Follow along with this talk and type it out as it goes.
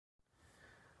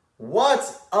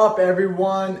What's up,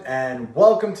 everyone, and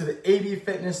welcome to the AB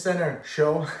Fitness Center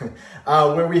show,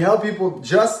 where we help people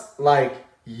just like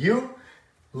you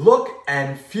look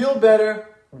and feel better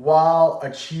while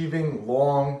achieving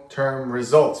long-term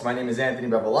results. My name is Anthony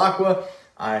Bevilacqua.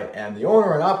 I am the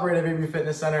owner and operator of AB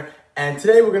Fitness Center, and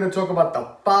today we're going to talk about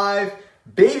the 5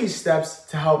 baby steps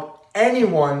to help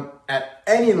anyone at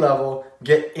any level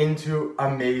get into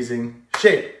amazing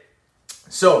shape.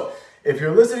 So, if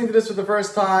you're listening to this for the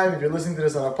first time, if you're listening to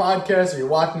this on a podcast, or you're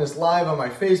watching this live on my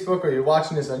Facebook, or you're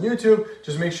watching this on YouTube,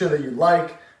 just make sure that you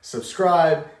like,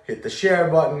 subscribe, hit the share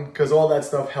button, because all that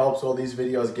stuff helps all these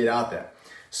videos get out there.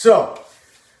 So,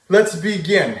 let's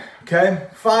begin, okay?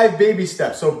 5 baby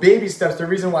steps. So baby steps, the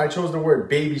reason why I chose the word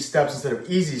baby steps instead of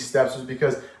easy steps was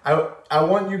because I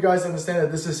want you guys to understand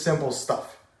that this is simple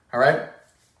stuff, all right?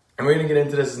 And we're going to get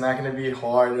into this. It's not going to be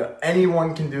hard.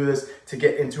 Anyone can do this to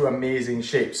get into amazing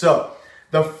shape. So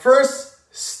the first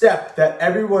step that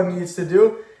everyone needs to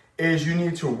do is you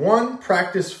need to, 1,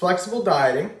 practice flexible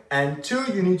dieting, and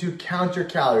 2, you need to count your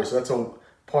calories. So that's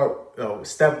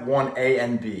step 1A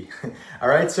and B. All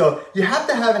right. So you have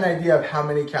to have an idea of how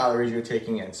many calories you're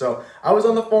taking in. So I was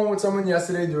on the phone with someone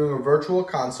yesterday doing a virtual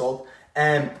consult,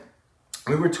 and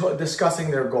we were discussing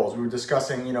their goals. We were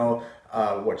discussing,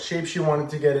 what shape she wanted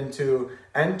to get into,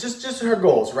 and just her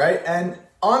goals, right? And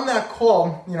on that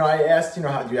call, I asked, do you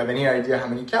have any idea how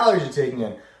many calories you're taking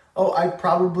in? Oh, I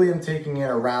probably am taking in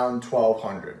around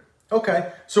 1,200.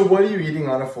 Okay, so what are you eating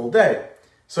on a full day?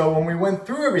 So when we went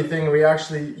through everything, we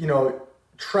actually,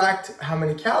 tracked how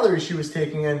many calories she was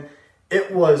taking in.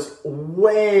 It was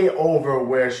way over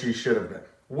where she should have been.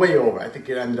 Way over. I think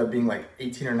it ended up being like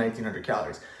 1,800 or 1,900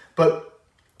 calories. But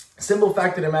simple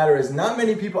fact of the matter is, not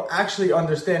many people actually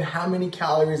understand how many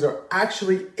calories are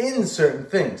actually in certain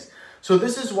things. So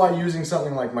this is why using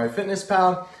something like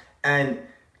MyFitnessPal and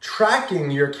tracking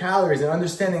your calories and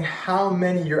understanding how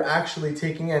many you're actually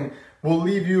taking in will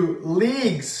leave you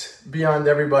leagues beyond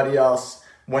everybody else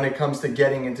when it comes to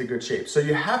getting into good shape. So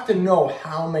you have to know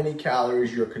how many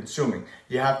calories you're consuming.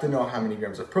 You have to know how many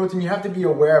grams of protein. You have to be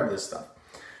aware of this stuff.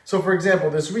 So for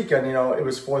example, this weekend, it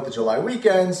was 4th of July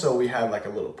weekend, so we had like a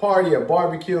little party, a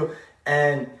barbecue,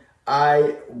 and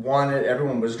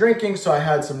everyone was drinking, so I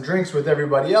had some drinks with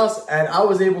everybody else, and I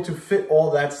was able to fit all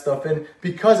that stuff in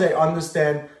because I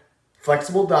understand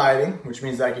flexible dieting, which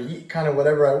means I can eat kind of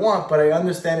whatever I want, but I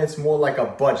understand it's more like a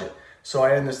budget. So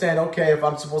I understand, okay, if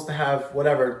I'm supposed to have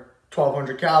whatever,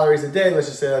 1,200 calories a day, let's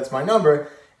just say that's my number.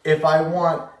 If I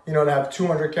want, to have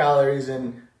 200 calories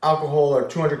in alcohol or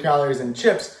 200 calories in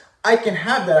chips, I can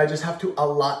have that. I just have to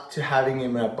allot to having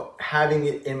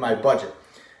it in my budget.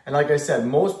 And like I said,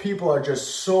 most people are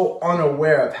just so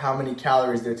unaware of how many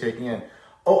calories they're taking in.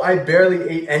 Oh, I barely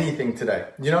ate anything today.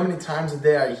 You know how many times a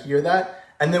day I hear that?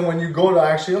 And then when you go to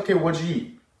actually, okay, what'd you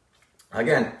eat?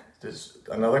 Again, there's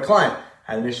another client,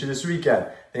 had an issue this weekend.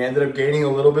 They ended up gaining a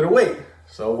little bit of weight.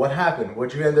 So what happened?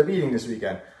 What'd you end up eating this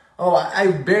weekend? Oh, I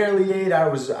barely ate. I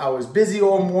was busy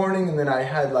all morning, and then I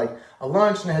had like a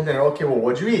lunch and I had dinner. Okay, well,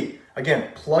 what'd you eat? Again,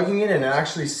 plugging it in and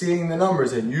actually seeing the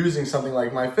numbers and using something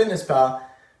like MyFitnessPal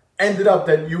ended up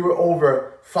that you were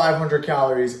over 500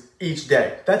 calories each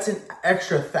day. That's an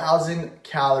extra 1,000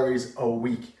 calories a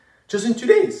week, just in 2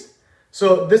 days.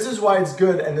 So this is why it's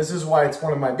good, and this is why it's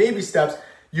one of my baby steps.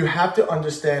 You have to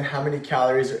understand how many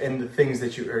calories are in the things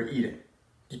that you are eating.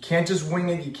 You can't just wing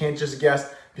it. You can't just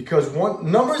guess, because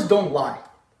numbers don't lie.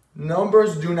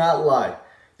 Numbers do not lie.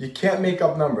 You can't make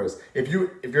up numbers. If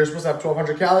you're supposed to have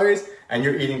 1,200 calories and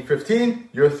you're eating 15,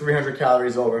 you're 300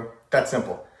 calories over. That's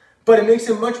simple. But it makes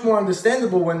it much more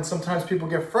understandable when sometimes people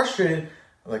get frustrated.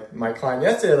 Like my client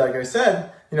yesterday, like I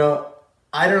said,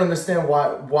 I don't understand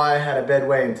why I had a bad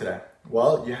weigh-in today.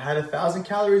 Well, you had 1,000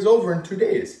 calories over in 2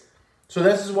 days. So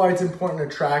this is why it's important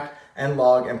to track and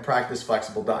log and practice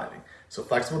flexible dieting. So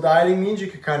flexible dieting means you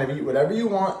can kind of eat whatever you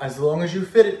want as long as you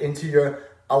fit it into your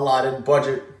allotted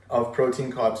budget of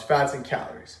protein, carbs, fats, and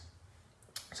calories.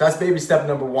 So that's baby step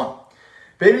number 1.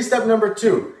 Baby step number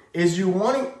 2 is you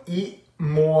want to eat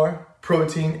more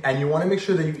protein, and you want to make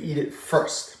sure that you eat it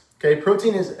first. Okay,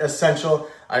 protein is essential.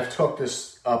 I've talked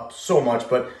this up so much,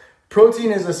 but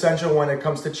protein is essential when it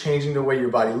comes to changing the way your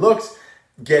body looks,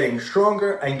 getting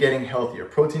stronger, and getting healthier.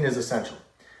 Protein is essential.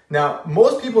 Now,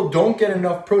 most people don't get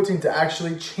enough protein to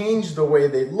actually change the way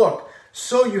they look.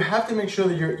 So you have to make sure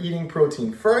that you're eating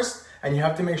protein first, and you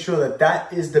have to make sure that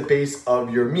that is the base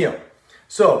of your meal.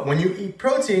 So when you eat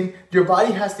protein, your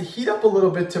body has to heat up a little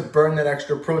bit to burn that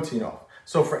extra protein off.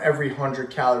 So for every 100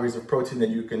 calories of protein that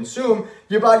you consume,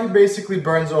 your body basically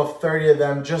burns off 30 of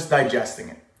them just digesting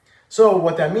it. So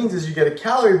what that means is you get a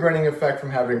calorie burning effect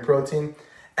from having protein,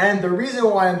 And the reason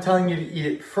why I'm telling you to eat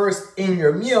it first in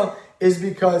your meal is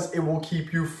because it will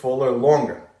keep you fuller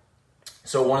longer.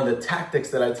 So one of the tactics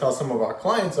that I tell some of our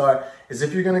clients is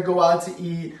if you're gonna go out to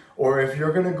eat or if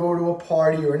you're gonna go to a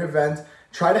party or an event,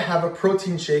 try to have a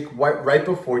protein shake right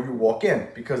before you walk in,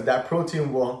 because that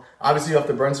protein will, obviously you have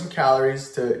to burn some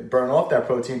calories to burn off that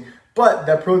protein, but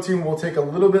that protein will take a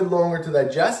little bit longer to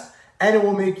digest and it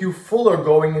will make you fuller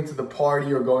going into the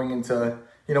party or going into,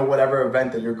 whatever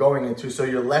event that you're going into, so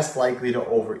you're less likely to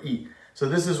overeat. So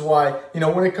this is why,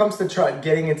 when it comes to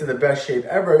getting into the best shape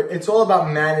ever, it's all about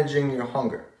managing your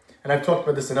hunger. And I've talked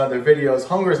about this in other videos.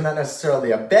 Hunger is not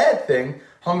necessarily a bad thing.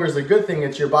 Hunger is a good thing.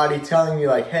 It's your body telling you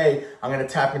like, hey, I'm going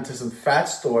to tap into some fat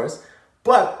stores.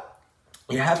 But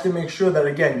you have to make sure that,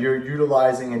 again, you're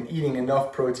utilizing and eating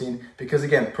enough protein, because,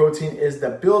 again, protein is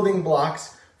the building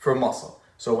blocks for muscle.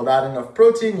 So without enough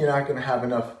protein, you're not going to have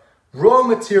enough raw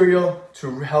material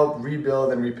to help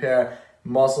rebuild and repair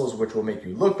muscles, which will make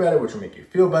you look better, which will make you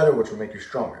feel better, which will make you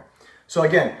stronger. So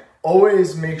again,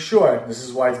 always make sure, this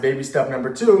is why it's baby step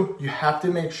number 2, you have to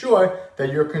make sure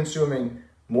that you're consuming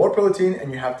more protein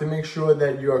and you have to make sure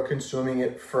that you're consuming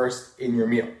it first in your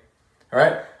meal. All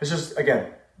right? It's just,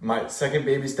 again, my second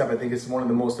baby step. I think it's one of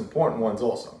the most important ones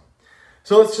also.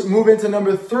 So let's move into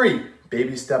number 3,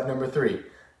 baby step number 3.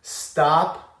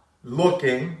 Stop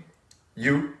looking,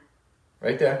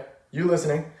 right there, you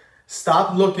listening,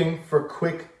 stop looking for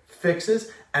quick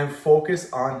fixes and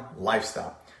focus on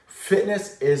lifestyle.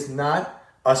 Fitness is not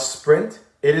a sprint,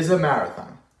 it is a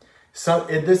marathon.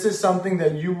 This is something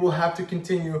that you will have to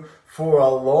continue for a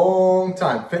long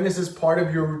time. Fitness is part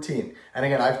of your routine. And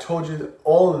again, I've told you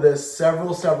all of this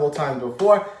several times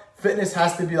before. Fitness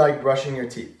has to be like brushing your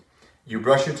teeth. You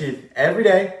brush your teeth every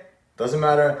day. Doesn't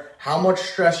matter how much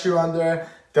stress you're under.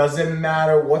 Doesn't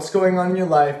matter what's going on in your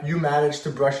life, you manage to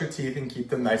brush your teeth and keep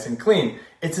them nice and clean.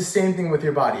 It's the same thing with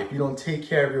your body. If you don't take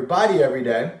care of your body every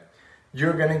day,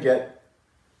 you're gonna get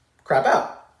crap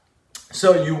out.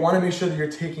 So you wanna make sure that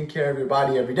you're taking care of your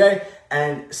body every day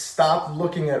and stop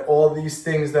looking at all these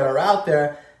things that are out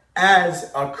there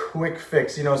as a quick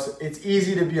fix. So it's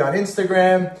easy to be on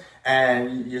Instagram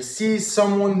and you see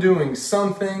someone doing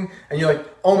something and you're like,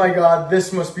 oh my God,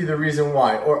 this must be the reason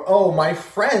why. Or, oh, my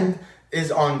friend is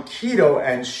on keto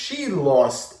and she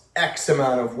lost X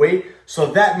amount of weight, so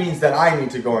that means that I need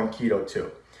to go on keto too.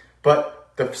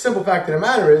 But the simple fact of the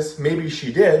matter is, maybe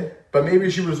she did, but maybe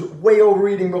she was way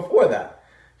overeating before that.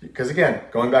 Because again,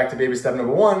 going back to baby step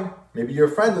number 1, maybe your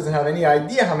friend doesn't have any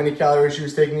idea how many calories she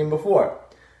was taking in before.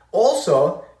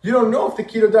 Also, you don't know if the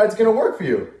keto diet's gonna work for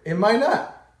you. It might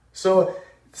not. So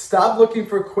stop looking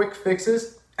for quick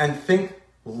fixes and think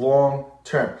long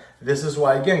term. This is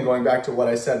why, again, going back to what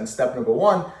I said in step number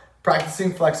 1,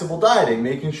 practicing flexible dieting,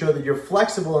 making sure that you're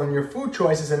flexible in your food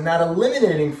choices and not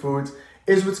eliminating foods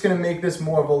is what's going to make this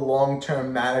more of a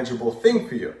long-term manageable thing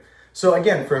for you. So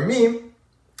again, for me,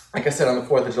 like I said, on the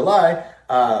 4th of July,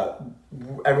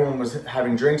 everyone was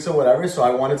having drinks or whatever, so I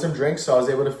wanted some drinks, so I was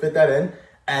able to fit that in.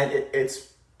 And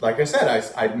it's, like I said,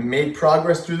 I made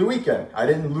progress through the weekend. I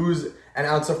didn't lose an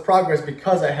ounce of progress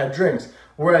because I had drinks.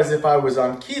 Whereas if I was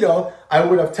on keto, I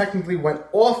would have technically went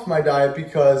off my diet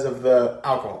because of the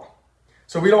alcohol.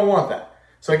 So we don't want that.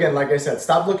 So again, like I said,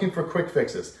 stop looking for quick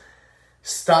fixes.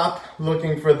 Stop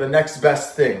looking for the next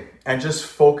best thing and just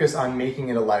focus on making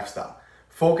it a lifestyle.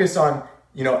 Focus on,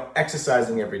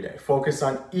 exercising every day. Focus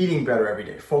on eating better every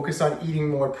day. Focus on eating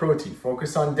more protein.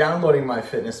 Focus on downloading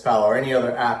MyFitnessPal or any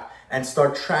other app and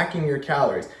start tracking your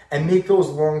calories and make those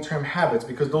long-term habits,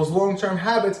 because those long-term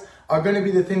habits are going to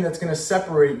be the thing that's going to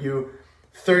separate you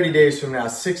 30 days from now,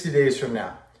 60 days from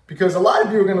now. Because a lot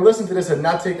of you are going to listen to this and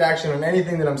not take action on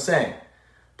anything that I'm saying.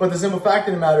 But the simple fact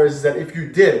of the matter is that if you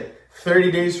did,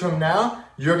 30 days from now,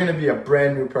 you're going to be a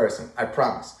brand new person. I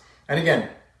promise. And again,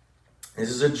 this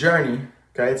is a journey,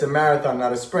 okay? It's a marathon,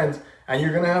 not a sprint. And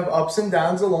you're going to have ups and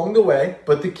downs along the way.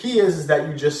 But the key is that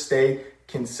you just stay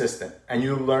consistent and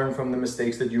you learn from the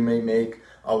mistakes that you may make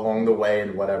along the way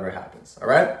and whatever happens. All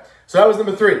right? So that was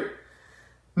number 3.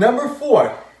 Number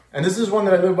 4, and this is one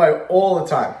that I live by all the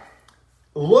time.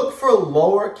 Look for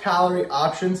lower calorie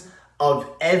options of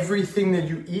everything that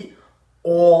you eat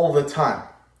all the time.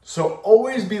 So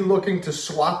always be looking to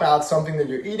swap out something that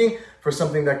you're eating for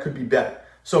something that could be better.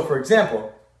 So for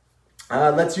example,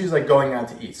 let's use like going out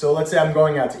to eat. So let's say I'm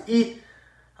going out to eat.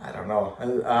 I don't know.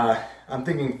 I'm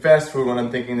thinking fast food when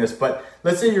I'm thinking this, but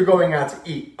let's say you're going out to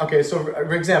eat. Okay, so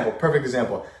for example, perfect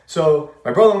example. So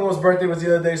my brother-in-law's birthday was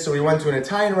the other day, so we went to an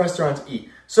Italian restaurant to eat.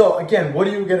 So again, what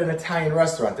do you get at an Italian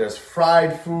restaurant? There's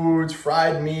fried foods,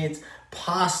 fried meats,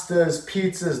 pastas,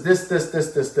 pizzas,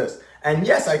 this. And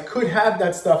yes, I could have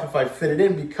that stuff if I fit it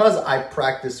in because I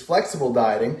practice flexible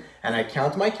dieting and I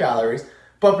count my calories.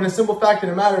 But the simple fact of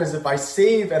the matter is if I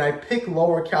save and I pick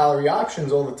lower calorie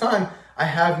options all the time, I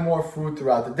have more food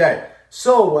throughout the day.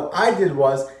 So what I did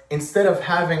was, instead of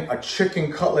having a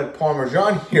chicken cutlet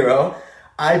Parmesan hero,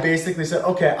 I basically said,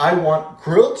 okay, I want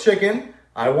grilled chicken,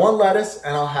 I want lettuce,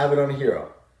 and I'll have it on a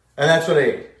hero. And that's what I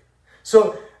ate.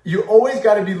 So you always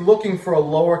got to be looking for a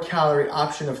lower calorie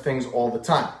option of things all the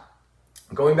time.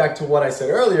 Going back to what I said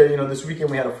earlier, this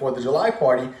weekend we had a 4th of July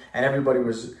party and everybody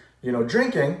was,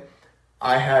 drinking.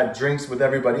 I had drinks with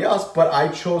everybody else, but I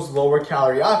chose lower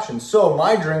calorie options. So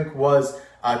my drink was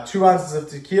 2 ounces of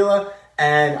tequila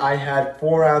and I had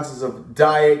 4 ounces of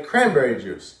diet cranberry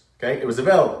juice. Okay, it was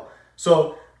available.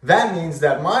 So that means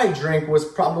that my drink was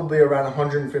probably around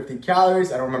 150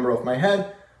 calories. I don't remember off my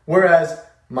head. Whereas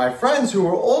my friends who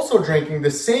were also drinking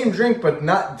the same drink but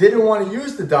didn't want to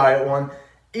use the diet one,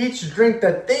 each drink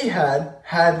that they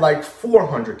had like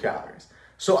 400 calories.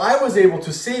 So I was able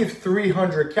to save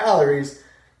 300 calories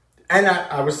and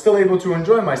I was still able to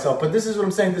enjoy myself. But this is what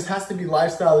I'm saying. This has to be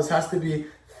lifestyle. This has to be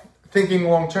thinking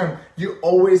long term. You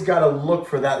always got to look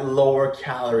for that lower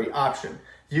calorie option.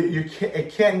 It's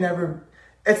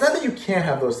not that you can't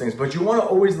have those things, but you want to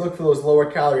always look for those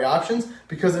lower calorie options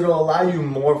because it'll allow you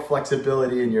more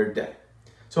flexibility in your day.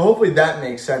 So hopefully that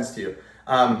makes sense to you.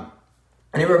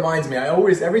 And it reminds me,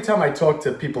 every time I talk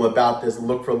to people about this,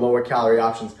 look for lower calorie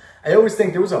options, I always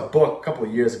think there was a book a couple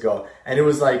of years ago and it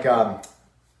was like,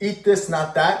 eat this,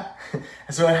 not that.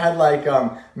 And so it had like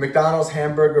McDonald's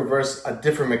hamburger versus a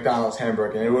different McDonald's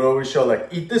hamburger. And it would always show like,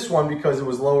 eat this one because it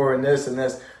was lower in this and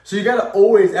this. So you got to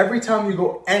always, every time you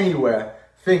go anywhere,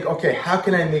 think, okay, how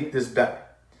can I make this better?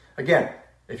 Again,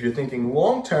 if you're thinking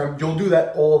long-term, you'll do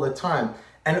that all the time.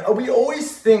 And we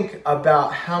always think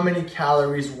about how many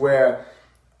calories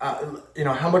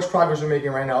how much progress we're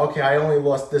making right now. Okay, I only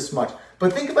lost this much.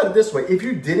 But think about it this way. If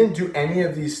you didn't do any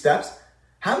of these steps,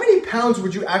 how many pounds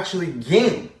would you actually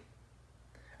gain?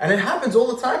 And it happens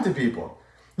all the time to people.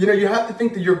 You have to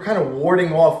think that you're kind of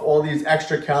warding off all these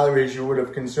extra calories you would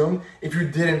have consumed if you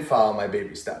didn't follow my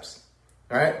baby steps.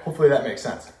 All right, hopefully that makes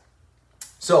sense.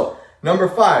 So number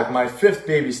 5, my 5th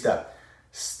baby step,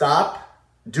 stop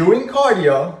doing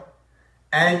cardio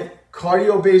and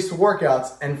cardio-based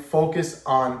workouts and focus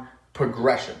on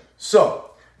progression.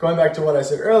 So going back to what I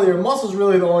said earlier, muscle is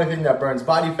really the only thing that burns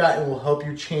body fat and will help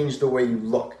you change the way you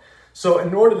look. So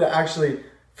in order to actually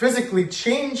physically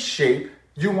change shape,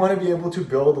 you want to be able to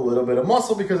build a little bit of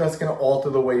muscle because that's going to alter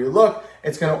the way you look.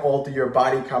 It's going to alter your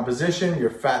body composition, your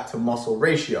fat to muscle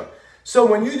ratio. So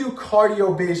when you do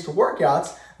cardio-based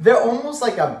workouts, they're almost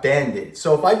like a Band-Aid.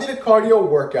 So if I did a cardio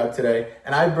workout today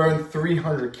and I burned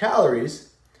 300 calories,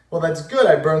 well, that's good.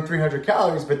 I burned 300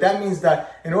 calories, but that means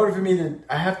that in order for me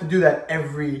I have to do that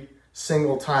every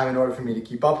single time in order for me to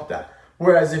keep up with that.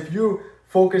 Whereas if you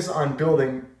focus on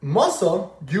building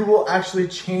muscle, you will actually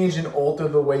change and alter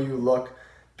the way you look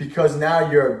because now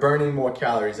you're burning more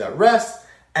calories at rest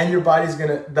and your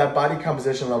that body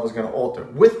composition level is gonna alter.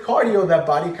 With cardio, that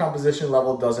body composition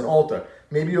level doesn't alter.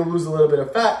 Maybe you'll lose a little bit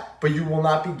of fat, but you will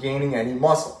not be gaining any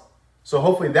muscle. So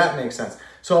hopefully that makes sense.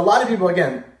 So a lot of people,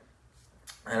 again,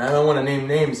 and I don't want to name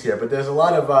names here, but there's a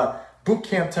lot of boot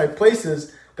camp type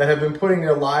places that have been putting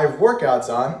their live workouts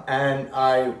on, and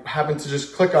I happened to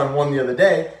just click on one the other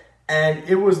day, and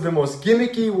it was the most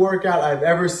gimmicky workout I've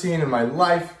ever seen in my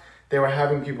life. They were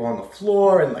having people on the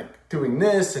floor and like doing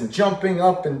this and jumping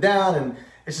up and down, and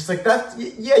it's just like that.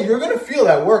 Yeah, you're gonna feel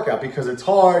that workout because it's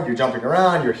hard. You're jumping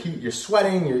around, you're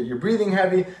sweating, you're breathing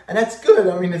heavy, and that's good.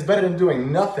 I mean, it's better than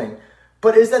doing nothing.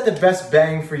 But is that the best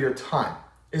bang for your time?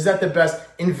 Is that the best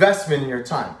investment in your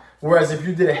time? Whereas if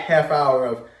you did a half hour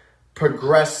of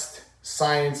progressed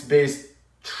science-based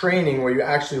training where you're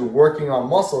actually working on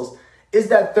muscles, is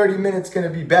that 30 minutes going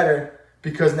to be better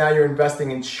because now you're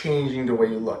investing in changing the way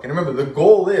you look? And remember, the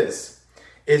goal is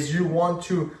you want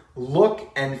to look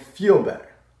and feel better.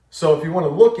 So if you want to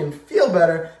look and feel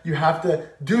better, you have to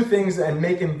do things and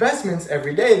make investments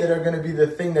every day that are going to be the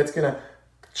thing that's going to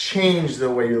change the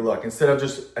way you look instead of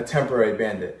just a temporary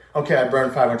Band-Aid. Okay, I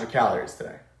burned 500 calories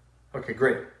today. Okay,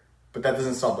 great. But that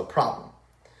doesn't solve the problem.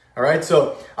 All right,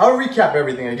 so I'll recap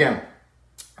everything again.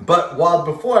 But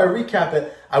before I recap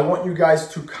it, I want you guys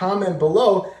to comment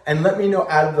below and let me know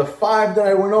out of the 5 that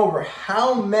I went over,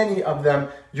 how many of them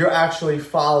you're actually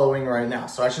following right now.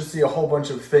 So I should see a whole bunch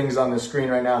of things on the screen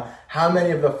right now. How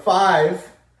many of the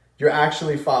 5 you're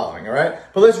actually following, all right?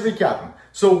 But let's recap them.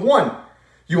 So 1,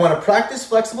 You want to practice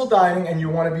flexible dieting and you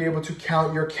want to be able to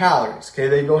count your calories, okay?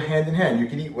 They go hand in hand. You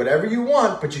can eat whatever you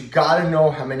want, but you got to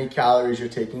know how many calories you're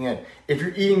taking in. If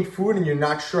you're eating food and you're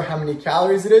not sure how many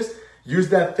calories it is, use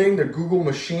that thing, the Google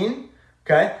machine,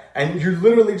 okay? And you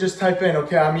literally just type in,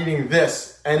 okay, I'm eating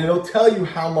this, and it'll tell you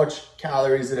how much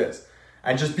calories it is.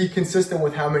 And just be consistent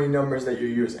with how many numbers that you're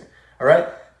using, all right?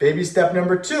 Baby step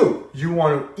number 2, you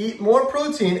want to eat more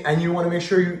protein and you want to make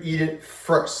sure you eat it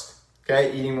first.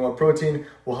 Okay, eating more protein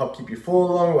will help keep you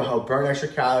full longer, will help burn extra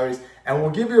calories, and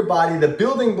will give your body the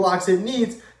building blocks it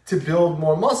needs to build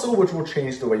more muscle, which will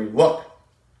change the way you look.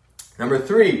 Number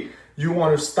 3, you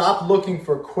want to stop looking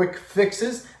for quick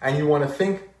fixes and you want to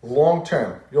think long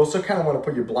term. You also kind of want to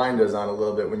put your blinders on a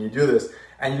little bit when you do this,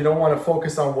 and you don't want to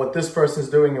focus on what this person's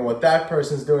doing and what that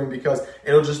person's doing because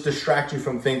it'll just distract you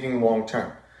from thinking long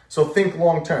term. So think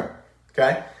long term,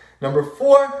 okay? Number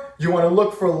 4, you want to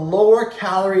look for lower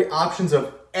calorie options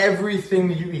of everything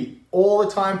that you eat all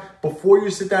the time. Before you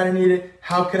sit down and eat it,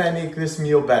 how can I make this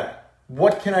meal better?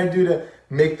 What can I do to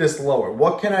make this lower?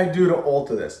 What can I do to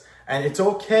alter this? And it's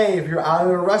okay if you're out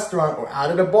at a restaurant or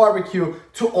out at a barbecue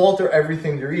to alter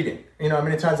everything you're eating. You know, how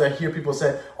many times I hear people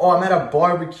say, oh, I'm at a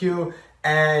barbecue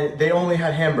and they only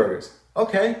had hamburgers.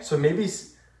 Okay, so maybe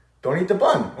don't eat the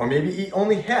bun, or maybe eat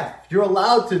only half. You're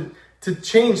allowed to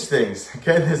change things,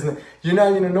 okay?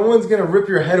 No one's gonna rip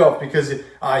your head off because you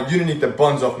didn't eat the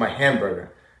buns off my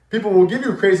hamburger. People will give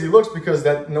you crazy looks because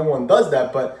no one does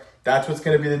that, but that's what's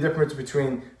gonna be the difference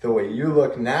between the way you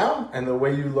look now and the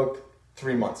way you looked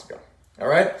 3 months ago, all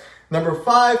right? Number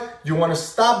 5, you wanna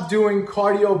stop doing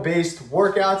cardio-based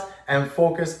workouts and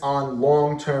focus on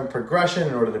long-term progression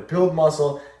in order to build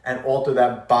muscle and alter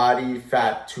that body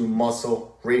fat to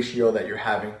muscle ratio that you're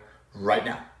having right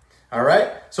now. All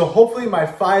right, so hopefully my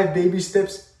 5 baby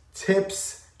steps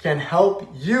tips can help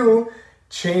you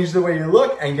change the way you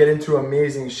look and get into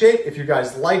amazing shape. If you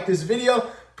guys like this video,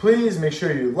 please make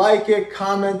sure you like it,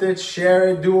 comment it, share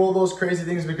it, do all those crazy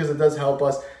things because it does help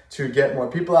us to get more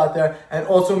people out there. And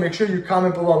also make sure you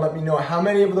comment below and let me know how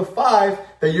many of the 5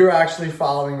 that you're actually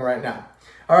following right now.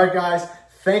 All right, guys,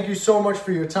 thank you so much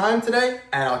for your time today,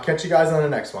 and I'll catch you guys on the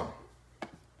next one.